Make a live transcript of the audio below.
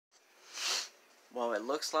Well, it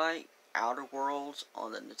looks like Outer Worlds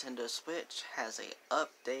on the Nintendo Switch has a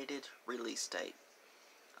updated release date.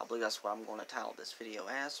 I believe that's what I'm going to title this video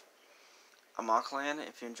as. I'm Auckland.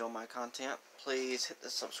 If you enjoy my content, please hit the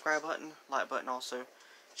subscribe button, like button also.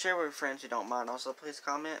 Share with your friends if you don't mind. Also, please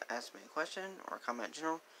comment, ask me a question, or comment in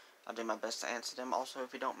general. I'll do my best to answer them. Also,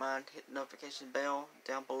 if you don't mind, hit the notification bell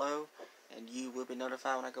down below, and you will be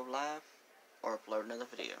notified when I go live or upload another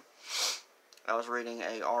video. I was reading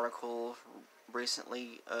an article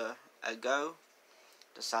recently ago,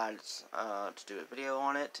 decided to do a video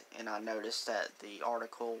on it, and I noticed that the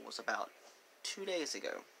article was about 2 days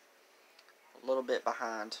ago. A little bit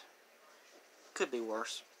behind. Could be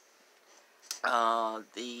worse.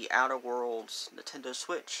 The Outer Worlds Nintendo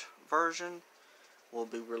Switch version will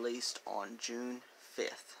be released on June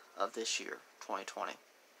 5th of this year, 2020.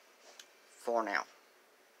 For now.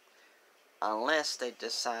 Unless they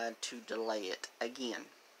decide to delay it again.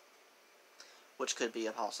 Which could be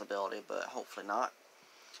a possibility, but hopefully not.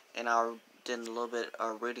 And I did a little bit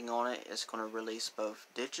of reading on it. It's going to release both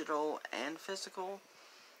digital and physical.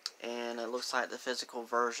 And it looks like the physical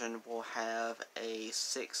version will have a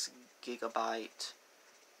 6 gigabyte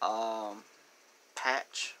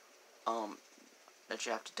patch that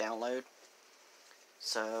you have to download.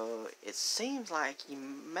 So it seems like you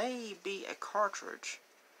may be a cartridge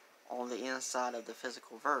on the inside of the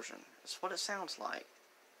physical version. That's what it sounds like.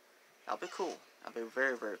 That'll be cool. That'll be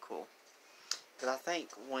very, very cool. Because I think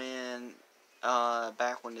when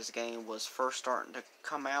back when this game was first starting to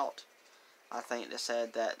come out, I think they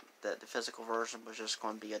said that the physical version was just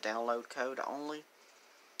going to be a download code only.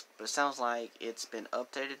 But it sounds like it's been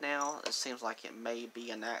updated now. It seems like it may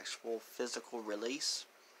be an actual physical release,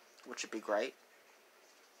 which would be great.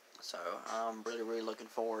 So I'm really, really looking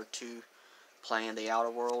forward to playing the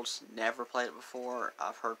Outer Worlds. Never played it before.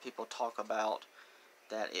 I've heard people talk about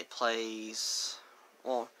that it plays,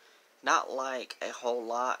 well, not like a whole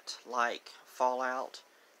lot like Fallout,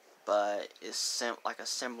 but it's like a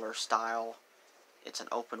similar style. It's an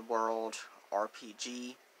open world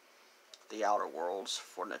RPG, the Outer Worlds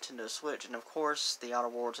for Nintendo Switch, and of course the Outer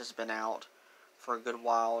Worlds has been out for a good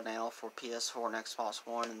while now for PS4 and Xbox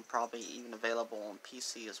One, and probably even available on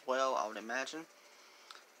PC as well, I would imagine.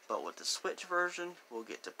 But with the Switch version, we'll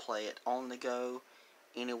get to play it on the go,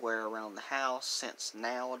 anywhere around the house, since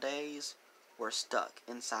nowadays we're stuck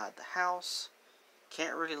inside the house.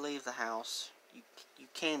 Can't really leave the house. You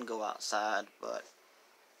can go outside, but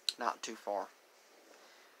not too far.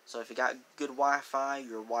 So if you got good Wi-Fi,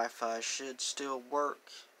 your Wi-Fi should still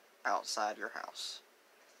work outside your house.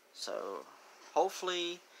 So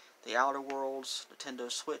hopefully the Outer Worlds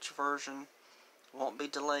Nintendo Switch version won't be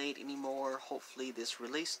delayed anymore. Hopefully this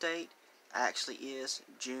release date actually is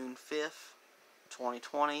June 5th,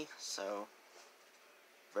 2020. So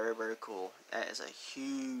very, very cool. That is a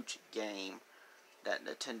huge game that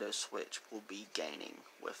Nintendo Switch will be gaining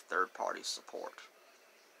with third-party support.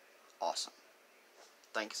 Awesome.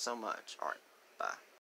 Thank you so much. Alright, bye.